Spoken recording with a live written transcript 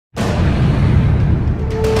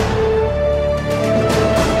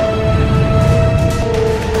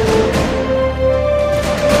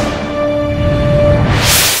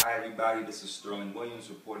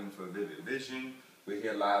reporting for Vivid Vision. We're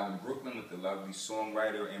here live in Brooklyn with the lovely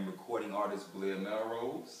songwriter and recording artist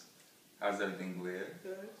BlairMelrose. How's everything, Blair?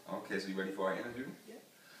 Good. Okay, so you ready for our interview? Yeah.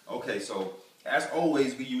 Okay, so as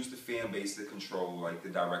always, we use the fan base to control like the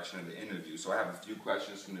direction of the interview. So I have a few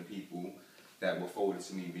questions from the people that were forwarded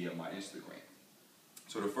to me via my Instagram.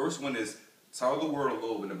 So the first one is, tell the world a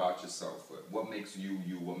little bit about yourself. What makes you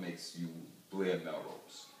you? What makes you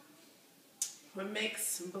BlairMelrose? What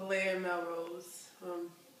makes BlairMelrose?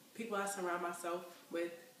 People I surround myself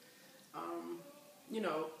with. You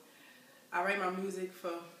know, I write my music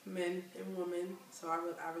for men and women, so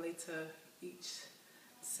I relate to each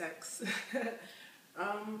sex.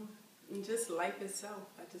 And just life itself.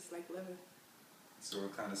 I just like living. So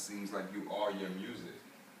it kind of seems like you are your music.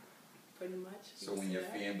 Pretty much. So when your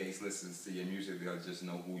fan base listens to your music, they'll just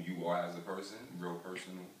know who you are as a person, real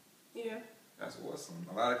personal. Yeah. That's awesome.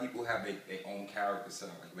 A lot of people have their own character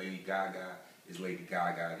self. Like Lady Gaga is Lady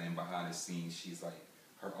Gaga, and then behind the scenes, she's like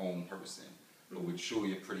her own person. But with you,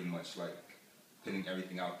 you're pretty much like putting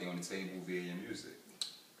everything out there on the table via your music.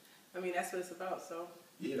 I mean, that's what it's about, so.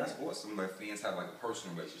 Yeah, that's awesome. Like fans have like a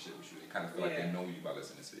personal relationship with you. They kind of feel like they know you by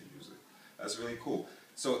listening to your music. That's really cool.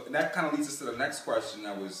 So that kind of leads us to the next question.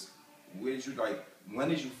 That was, when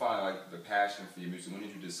did you find like the passion for your music? When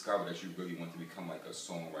did you discover that you really want to become like a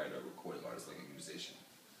songwriter, recording artist, like a musician?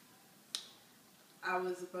 I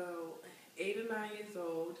was about 8 or 9 years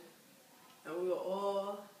old, and we were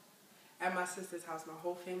all at my sister's house. My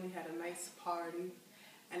whole family had a nice party,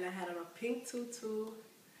 and I had on a pink tutu,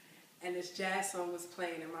 and this jazz song was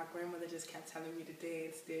playing, and my grandmother just kept telling me to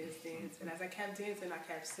dance, dance, dance. And as I kept dancing, I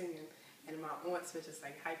kept singing, and my aunts were just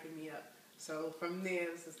like hyping me up. So from there,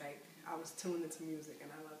 it was just like I was tuned into music, and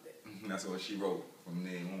I loved it. That's what she wrote from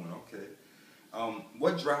there on. Okay.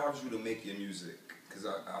 What drives you to make your music? Because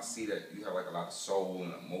I see that you have like a lot of soul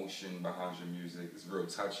and emotion behind your music. It's real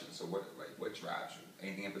touching. So what drives you?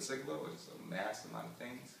 Anything in particular, or is it a mass amount of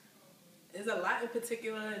things? There's a lot in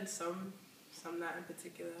particular, and some not in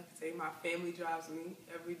particular. I could say my family drives me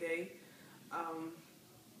every day.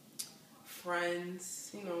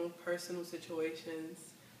 Friends, you know, personal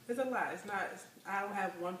situations. There's a lot. I don't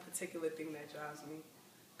have one particular thing that drives me,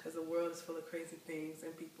 because the world is full of crazy things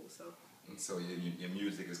and people. And so your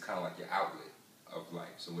music is kind of like your outlet of life.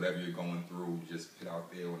 So whatever you're going through, you just put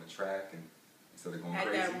out there on the track, and instead of going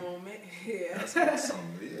crazy. At that moment, yeah. That's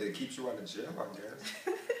awesome. Yeah, it keeps you out of jail, I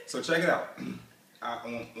guess. So check it out.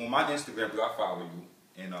 On my Instagram, because I follow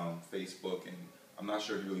you, and Facebook, and I'm not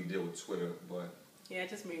sure if you really deal with Twitter, but yeah, I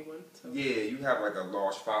just made one. So. Yeah, you have like a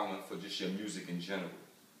large following for just your music in general.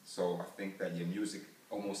 So I think that your music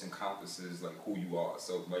almost encompasses like who you are.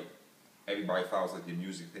 So like everybody follows like your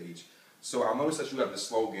music page. So I noticed that you have the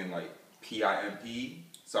slogan like PIMP.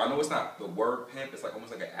 So I know it's not the word pimp, it's like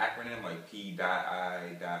almost like an acronym, like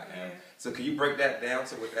P.I.M. Yeah. So can you break that down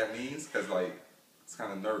to what that means? Because like it's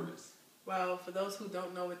kind of nervous. Well, for those who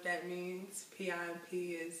don't know what that means, PIMP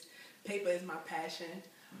is paper is my passion.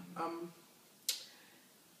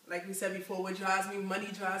 Like we said before, what drives me, money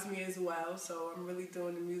drives me as well. So I'm really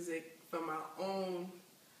doing the music for my own,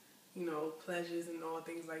 you know, pleasures and all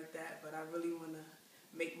things like that. But I really want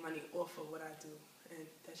to make money off of what I do. And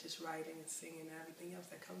that's just writing and singing and everything else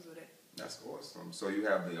that comes with it. That's awesome. So you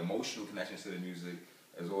have the emotional connection to the music,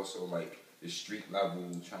 as also like the street level,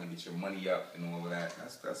 trying to get your money up and all of that.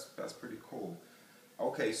 That's pretty cool.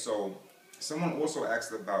 Okay, so someone also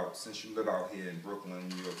asked about, since you live out here in Brooklyn,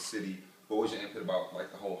 New York City, what was your input about like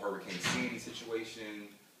the whole Hurricane Sandy situation,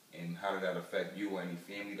 and how did that affect you or any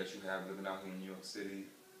family that you have living out here in New York City?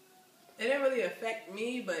 It didn't really affect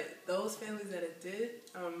me, but those families that it did,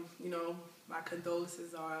 you know, my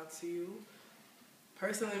condolences are out to you.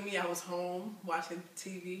 Personally, me, I was home watching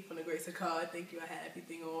TV from the grace of God. Thank you, I had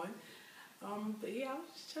everything on. But yeah, I was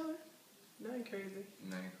just chilling. Nothing crazy.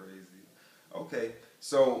 Nothing crazy. Okay,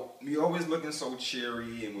 so you're always looking so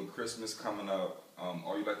cheery, and with Christmas coming up,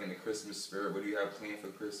 are you like in the Christmas spirit? What do you have planned for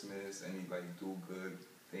Christmas? Any like do good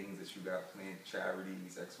things that you got planned,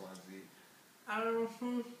 charities, XYZ?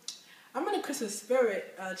 I'm in the Christmas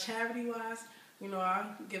spirit, charity-wise. You know, I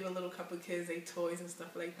give a little couple of kids their toys and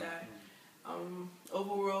stuff like that.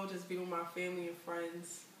 Overall, just be with my family and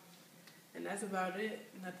friends. And that's about it.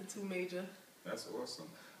 Nothing too major. That's awesome.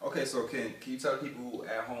 Okay, so can you tell people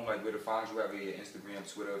at home like where to find you? Whether your Instagram,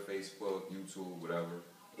 Twitter, Facebook, YouTube, whatever.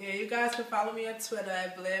 Yeah, you guys can follow me on Twitter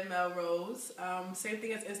at BlairMelrose. Same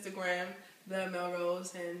thing as Instagram,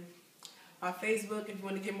 BlairMelrose. And my Facebook, if you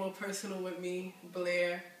want to get more personal with me,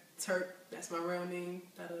 Blair Turk. That's my real name.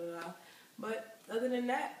 But other than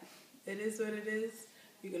that, it is what it is.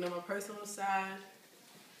 You can know my personal side.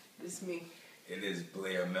 It's me. It is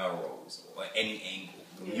BlairMelrose, or any angle.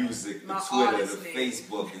 music, the My Twitter, the artist name.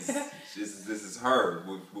 Facebook. This is her.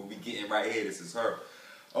 What we getting right here, this is her.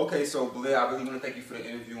 Okay, so Blair, I really want to thank you for the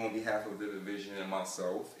interview on behalf of Vivid Vision and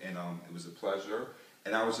myself, and it was a pleasure.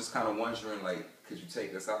 And I was just kind of wondering, like, could you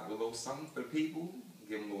take us out with a little something for the people?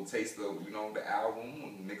 Give them a little taste of, you know, the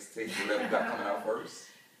album, the mixtape, whatever you got coming out first.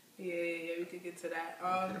 Yeah, we could get to that.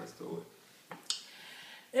 Okay, let's do it.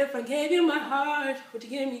 If I gave you my heart, would you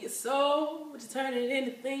give me your soul? Would you turn it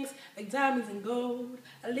into things like diamonds and gold?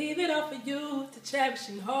 I leave it all for you to cherish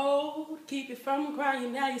and hold. Keep you from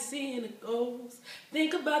crying, now you're seeing the ghost.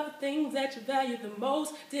 Think about the things that you value the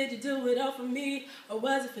most. Did you do it all for me, or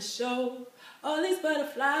was it for show? All these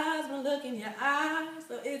butterflies will look in your eyes.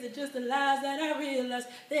 Or is it just the lies that I realize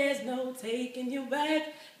there's no taking you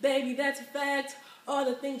back? Baby, that's a fact. All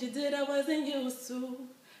the things you did I wasn't used to.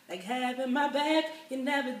 Like having my back, you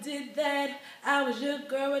never did that. I was your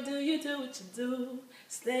girl, why do you do what you do?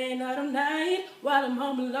 Staying out all night while I'm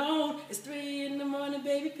home alone. It's 3 in the morning,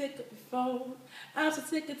 baby, pick up your phone. I'm so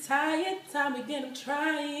sick and tired, time again I'm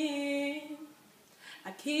trying.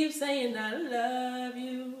 I keep saying I love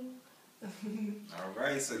you.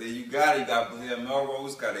 Alright, so there you got it. You got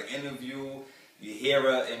BlairMelrose, got an interview. You hear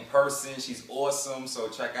her in person. She's awesome. So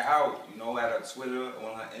check her out. You know, at her Twitter,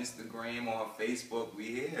 on her Instagram, on her Facebook. We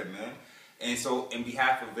here, man. And so, in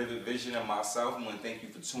behalf of Vivid Vision and myself, I want to thank you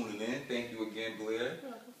for tuning in. Thank you again, Blair,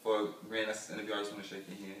 for granting us this interview. I just want to shake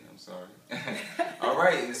your hand. I'm sorry. All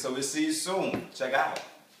right. So we'll see you soon. Check out.